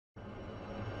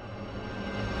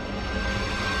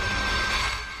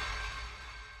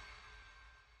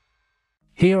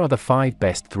Here are the 5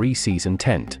 best 3-season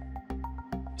tent.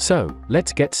 So,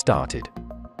 let's get started.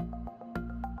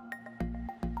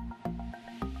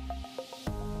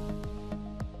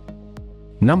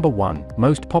 Number 1,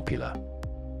 most popular.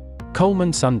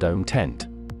 Coleman Sundome tent.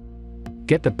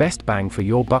 Get the best bang for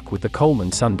your buck with the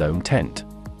Coleman Sundome tent.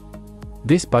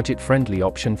 This budget-friendly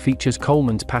option features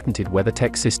Coleman's patented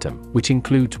WeatherTech system, which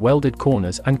includes welded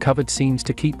corners and covered seams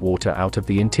to keep water out of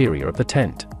the interior of the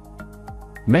tent.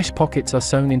 Mesh pockets are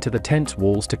sewn into the tent's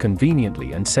walls to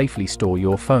conveniently and safely store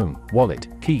your phone, wallet,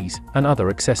 keys, and other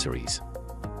accessories.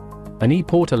 An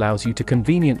e-port allows you to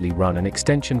conveniently run an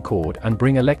extension cord and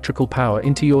bring electrical power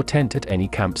into your tent at any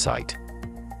campsite.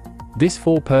 This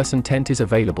 4-person tent is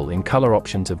available in color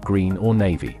options of green or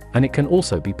navy, and it can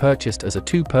also be purchased as a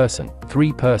 2-person,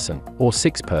 3-person, or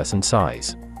 6-person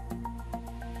size.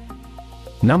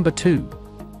 Number 2.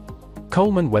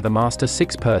 Coleman WeatherMaster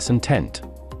 6-person tent.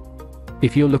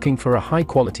 If you're looking for a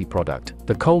high-quality product,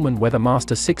 the Coleman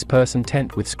WeatherMaster 6-person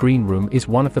tent with screen room is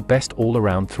one of the best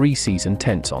all-around 3-season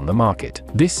tents on the market.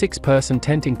 This 6-person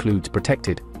tent includes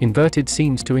protected, inverted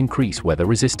seams to increase weather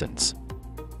resistance.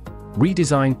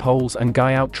 Redesigned poles and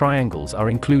guy-out triangles are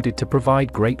included to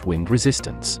provide great wind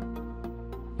resistance.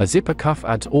 A zipper cuff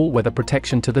adds all-weather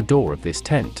protection to the door of this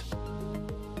tent.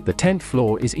 The tent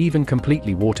floor is even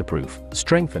completely waterproof,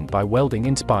 strengthened by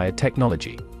welding-inspired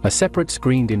technology. A separate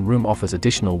screened-in room offers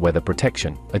additional weather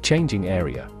protection, a changing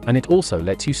area, and it also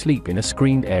lets you sleep in a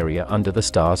screened area under the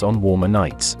stars on warmer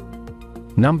nights.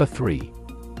 Number 3.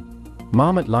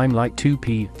 Marmot Limelight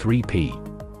 2P,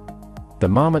 3P. The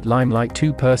Marmot Limelight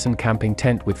 2-person camping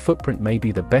tent with footprint may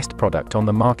be the best product on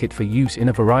the market for use in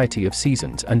a variety of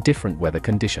seasons and different weather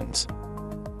conditions.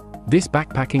 This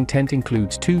backpacking tent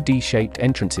includes 2 D-shaped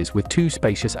entrances with 2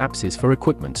 spacious ALPSes for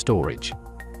equipment storage.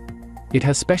 It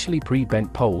has specially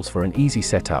pre-bent poles for an easy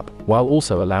setup, while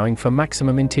also allowing for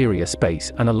maximum interior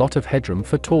space and a lot of headroom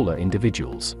for taller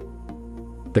individuals.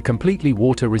 The completely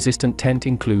water-resistant tent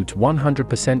includes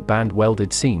 100%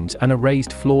 band-welded seams and a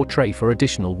raised floor tray for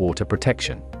additional water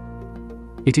protection.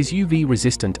 It is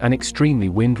UV-resistant and extremely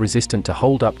wind-resistant to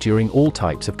hold up during all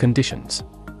types of conditions.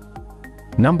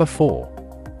 Number 4.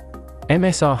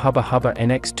 MSR Hubba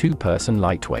NX 2-person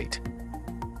lightweight.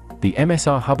 The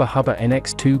MSR Hubba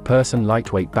NX 2-person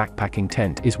lightweight backpacking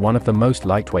tent is one of the most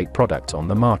lightweight products on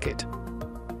the market.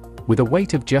 With a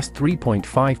weight of just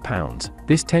 3.5 pounds,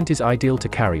 this tent is ideal to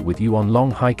carry with you on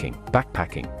long hiking,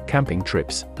 backpacking, camping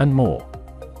trips, and more.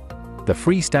 The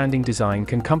freestanding design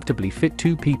can comfortably fit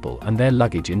 2 people and their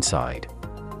luggage inside.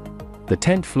 The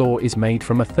tent floor is made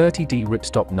from a 30D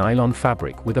ripstop nylon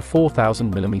fabric with a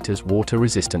 4000mm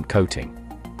water-resistant coating.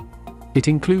 It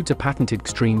includes a patented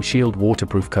Extreme Shield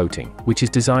waterproof coating, which is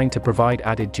designed to provide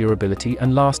added durability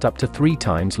and last up to 3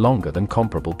 times longer than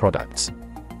comparable products.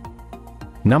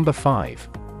 Number 5.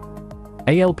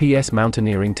 ALPS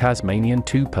Mountaineering Tasmanian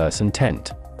 2-person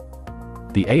tent.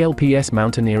 The ALPS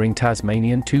Mountaineering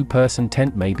Tasmanian 2-person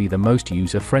tent may be the most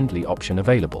user-friendly option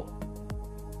available.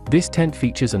 This tent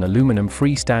features an aluminum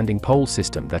freestanding pole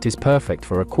system that is perfect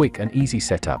for a quick and easy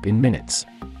setup in minutes.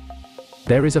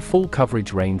 There is a full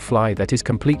coverage rain fly that is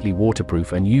completely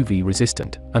waterproof and UV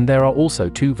resistant, and there are also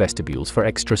 2 vestibules for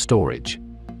extra storage.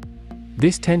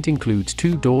 This tent includes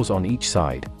 2 doors on each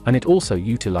side, and it also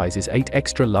utilizes 8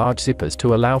 extra large zippers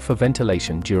to allow for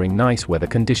ventilation during nice weather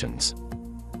conditions.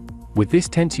 With this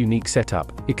tent's unique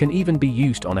setup, it can even be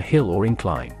used on a hill or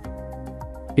incline.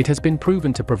 It has been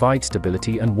proven to provide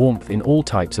stability and warmth in all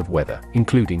types of weather,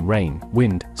 including rain,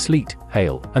 wind, sleet,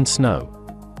 hail, and snow.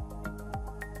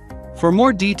 For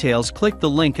more details, click the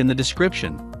link in the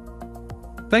description.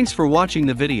 Thanks for watching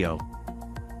the video.